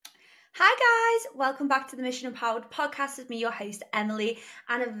Hi guys, welcome back to the Mission Empowered podcast with me, your host Emily,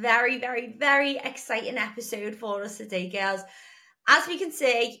 and a very, very, very exciting episode for us today, girls. As we can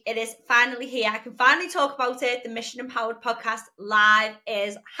see, it is finally here. I can finally talk about it. The Mission Empowered podcast live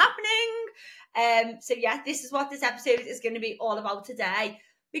is happening. This is what this episode is going to be all about today,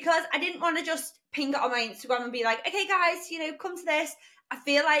 because I didn't want to just ping it on my Instagram and be like, okay guys, come to this. I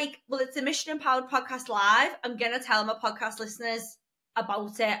feel like, well, it's the Mission Empowered podcast live. I'm going to tell my podcast listeners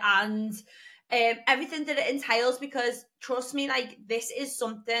about it and everything that it entails, because trust me, like, this is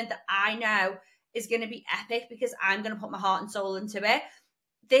something that I know is going to be epic because I'm going to put my heart and soul into it.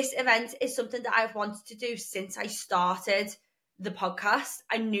 This event is something that I've wanted to do since I started the podcast.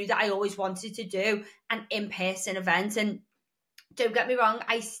 I knew that I always wanted to do an in-person event, and don't get me wrong,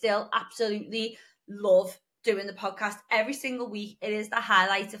 I still absolutely love doing the podcast every single week. It is the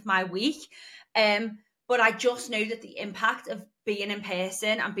highlight of my week. But I just know that the impact of being in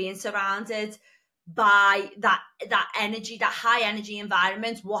person and being surrounded by that energy, that high energy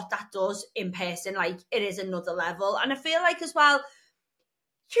environment, what that does in person, like, it is another level. And I feel like as well,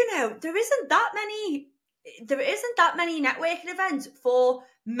 there isn't that many networking events for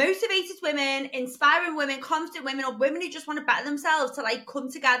motivated women, inspiring women, confident women, or women who just want to better themselves, to like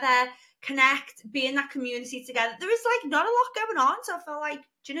come together, connect, be in that community together. There is like not a lot going on. So I feel like,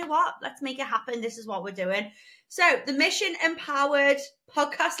 do you know what? Let's make it happen. This is what we're doing. So the Mission Empowered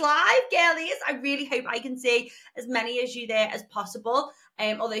podcast live, girlies. I really hope I can see as many as you there as possible.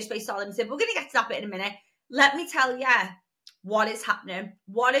 Although space are limited, we're going to get to that bit in a minute. Let me tell you what is happening,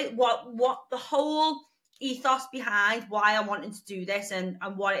 what the whole ethos behind why I'm wanting to do this, and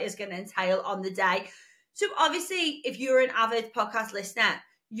what it is going to entail on the day. So obviously, if you're an avid podcast listener,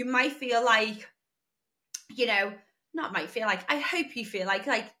 you might feel like, I hope you feel like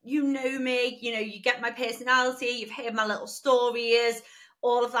you know me, you get my personality, you've heard my little stories,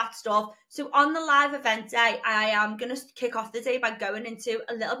 all of that stuff. So on the live event day, I am going to kick off the day by going into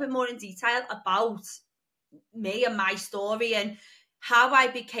a little bit more in detail about me and my story and how I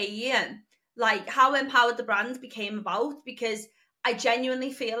became, like, how Empowered the brand became about, because I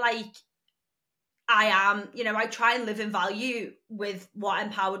genuinely feel like I am, I try and live in value with what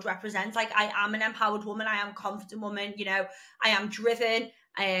Empowered represents. Like, I am an empowered woman. I am a confident woman. I am driven.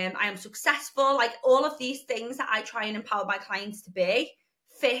 I am successful. Like, all of these things that I try and empower my clients to be: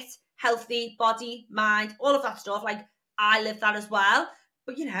 fit, healthy, body, mind, all of that stuff. Like, I live that as well.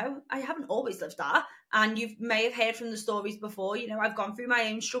 But, I haven't always lived that. And you may have heard from the stories before, I've gone through my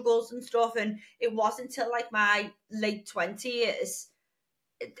own struggles and stuff. And it wasn't until like my late 20s,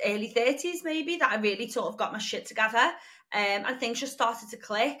 early 30s maybe, that I really sort of got my shit together, and things just started to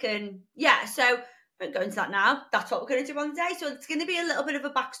click. And yeah, so I won't go into that now. That's what we're going to do on the day. So it's going to be a little bit of a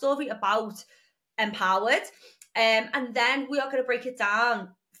backstory about Empowered, and then we are going to break it down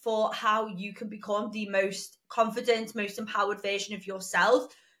for how you can become the most confident, most empowered version of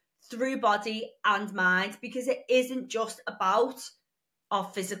yourself through body and mind, because it isn't just about our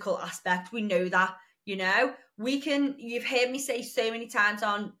physical aspect. We know that, you've heard me say so many times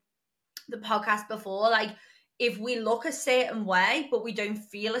on the podcast before, like, if we look a certain way but we don't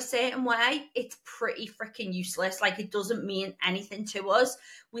feel a certain way, it's pretty freaking useless. Like, it doesn't mean anything to us.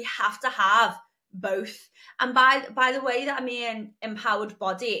 We have to have both. And by the way that I mean empowered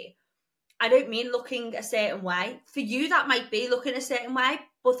body, I don't mean looking a certain way. For you, that might be looking a certain way,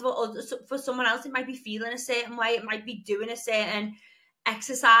 but for someone else, it might be feeling a certain way. It might be doing a certain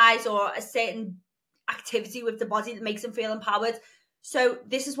exercise or a certain activity with the body that makes them feel empowered. So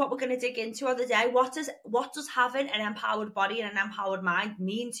this is what we're going to dig into on the day. What does having an empowered body and an empowered mind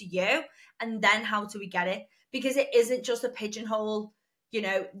mean to you? And then how do we get it? Because it isn't just a pigeonhole,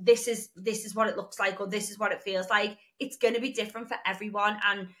 this is what it looks like, or this is what it feels like. It's going to be different for everyone.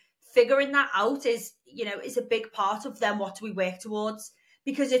 And figuring that out is a big part of then what do we work towards,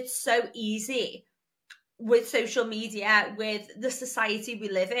 because it's so easy with social media, with the society we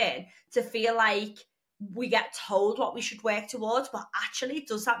live in, to feel like we get told what we should work towards, but actually,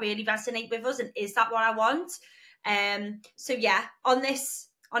 does that really resonate with us? And is that what I want? So yeah, on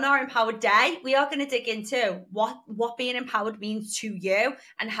our Empowered Day, we are going to dig into what being empowered means to you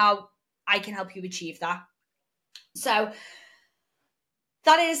and how I can help you achieve that. So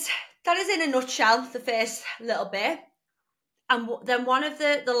that is in a nutshell the first little bit. And then one of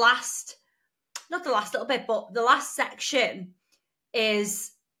the last, not the last little bit, but the last section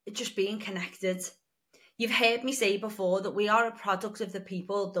is just being connected. You've heard me say before that we are a product of the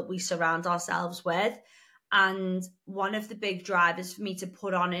people that we surround ourselves with. And one of the big drivers for me to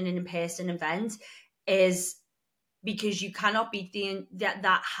put on an in-person event is because you cannot beat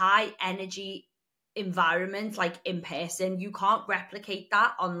that high energy environment, like in person. You can't replicate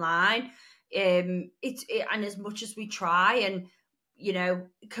that online. And as much as we try, and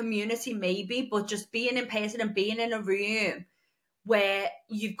community maybe, but just being in person and being in a room where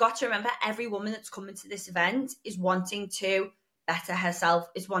you've got to remember every woman that's coming to this event is wanting to better herself,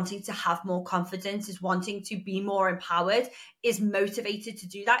 is wanting to have more confidence, is wanting to be more empowered, is motivated to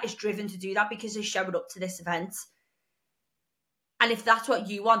do that, is driven to do that because they showed up to this event. And if that's what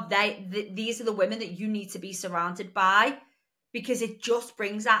you want, these are the women that you need to be surrounded by, because it just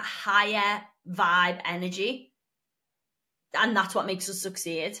brings that higher vibe energy. And that's what makes us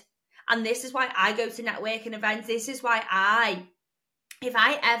succeed. And this is why I go to networking events. This is why if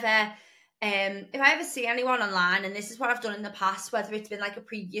I ever see anyone online, and this is what I've done in the past, whether it's been like a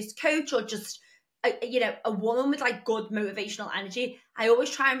previous coach or just a woman with like good motivational energy, I always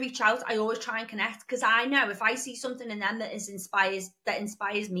try and reach out. I always try and connect, because I know if I see something in them that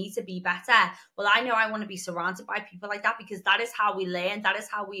inspires me to be better, well, I know I want to be surrounded by people like that, because that is how we learn. That is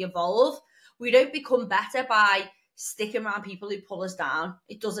how we evolve. We don't become better by sticking around people who pull us down.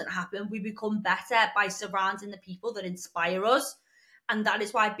 It doesn't happen. We become better by surrounding the people that inspire us. And that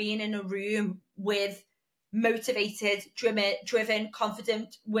is why being in a room with motivated, driven,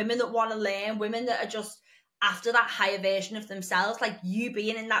 confident women that want to learn, women that are just after that higher version of themselves, like you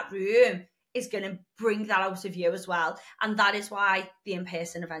being in that room is going to bring that out of you as well. And that is why the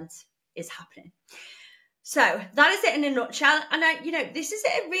in-person event is happening. So that is it in a nutshell. And this is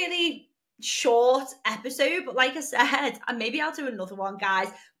a really short episode, but like I said, and maybe I'll do another one, guys.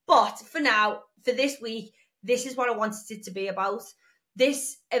 But for now, for this week, this is what I wanted it to be about.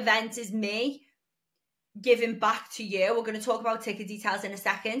 This event is me giving back to you. We're going to talk about ticket details in a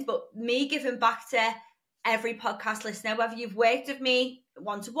second, but me giving back to every podcast listener, whether you've worked with me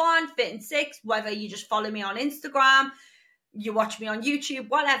one-to-one, Fit in 6, whether you just follow me on Instagram, you watch me on YouTube,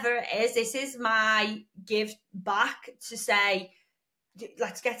 whatever it is, this is my give back to say,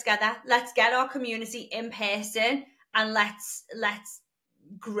 let's get together, let's get our community in person, and let's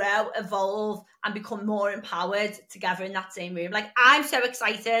grow, evolve, and become more empowered together in that same room. Like, I'm so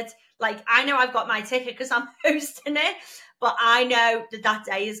excited. Like, I know I've got my ticket because I'm hosting it, but I know that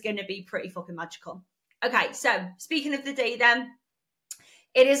day is going to be pretty fucking magical. Okay, so speaking of the day then,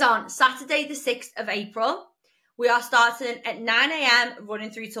 it is on Saturday the 6th of April. We are starting at 9 a.m,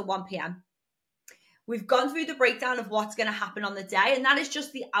 running through till 1 p.m. We've gone through the breakdown of what's going to happen on the day, and that is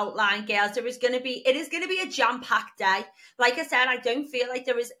just the outline, girls. It is going to be a jam-packed day. Like I said, I don't feel like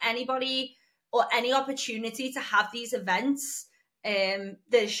there is anybody or any opportunity to have these events that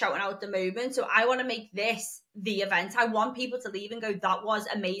is shouting out at the moment. So I want to make this the event. I want people to leave and go, that was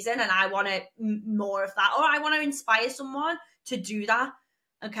amazing, and I want more of that, or I want to inspire someone to do that.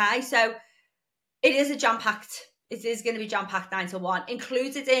 Okay, so it is a jam-packed. It is going to be jam-packed 9 to 1.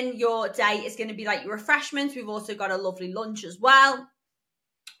 Included in your day is going to be like your refreshments. We've also got a lovely lunch as well.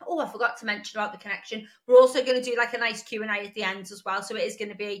 Oh, I forgot to mention about the connection. We're also going to do like a nice Q&A at the end as well. So it is going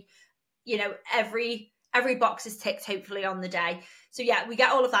to be, every box is ticked hopefully on the day. So yeah, we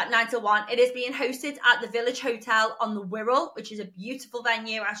get all of that 9 to 1. It is being hosted at the Village Hotel on the Wirral, which is a beautiful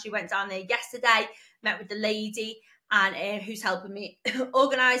venue. I actually went down there yesterday, met with the lady and who's helping me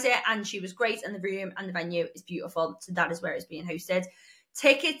organise it, and she was great, and the room and the venue is beautiful. So that is where it's being hosted.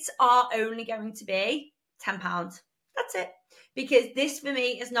 Tickets are only going to be £10. That's it. Because this for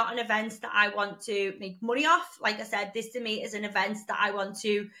me is not an event that I want to make money off. Like I said, this to me is an event that I want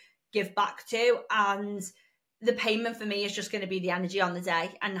to give back to, and the payment for me is just going to be the energy on the day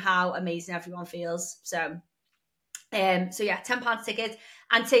and how amazing everyone feels. So yeah, £10 tickets,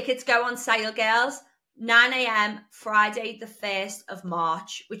 and tickets go on sale, girls, 9 a.m, Friday, the 1st of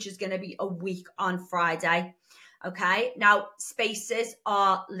March, which is going to be a week on Friday. Okay. Now, spaces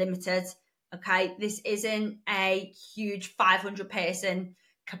are limited. Okay. This isn't a huge 500 person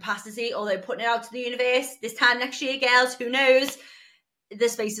capacity, although putting it out to the universe this time next year, girls, who knows? The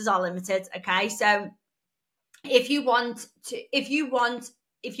spaces are limited. Okay. So if you're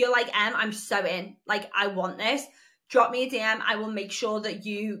like, I'm so in, like, I want this, drop me a DM. I will make sure that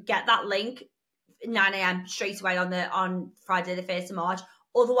you get that link 9 a.m. straight away on Friday the 1st of March.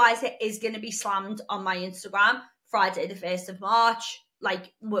 Otherwise, it is going to be slammed on my Instagram Friday the 1st of March.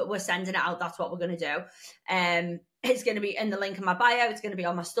 Like, we're sending it out. That's what we're going to do. It's going to be in the link in my bio. It's going to be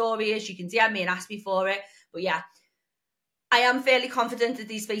on my stories. You can DM me and ask me for it. But yeah, I am fairly confident that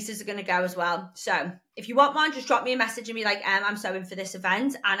these spaces are going to go as well. So if you want one, just drop me a message and be like, I'm so in for this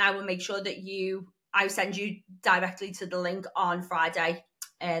event, and I will make sure that I send you directly to the link on Friday,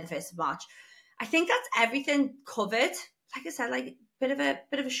 the 1st of March. I think that's everything covered. Like I said, like bit of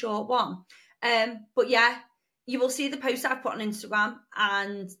a short one. But yeah, you will see the post I've put on Instagram.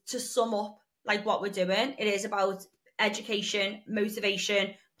 And to sum up like what we're doing. It is about education,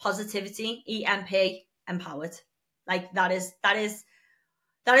 motivation, positivity, EM.Powered. Like that is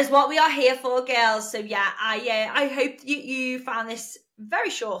what we are here for, girls. So yeah, I hope you found this very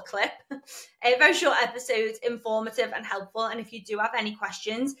short clip, a very short episode, informative and helpful. And if you do have any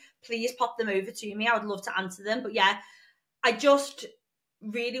questions, please pop them over to me. I would love to answer them. But yeah, I just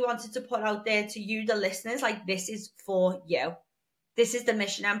really wanted to put out there to you, the listeners, like this is for you. This is the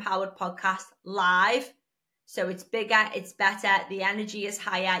Mission Empowered podcast live. So it's bigger, it's better, the energy is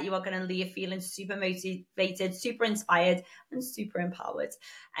higher. You are going to leave feeling super motivated, super inspired, and super empowered.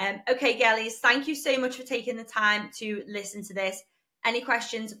 Okay, girlies, thank you so much for taking the time to listen to this. Any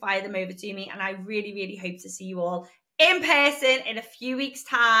questions, fire them over to me. And I really, really hope to see you all in person in a few weeks'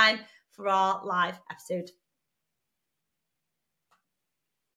 time for our live episode.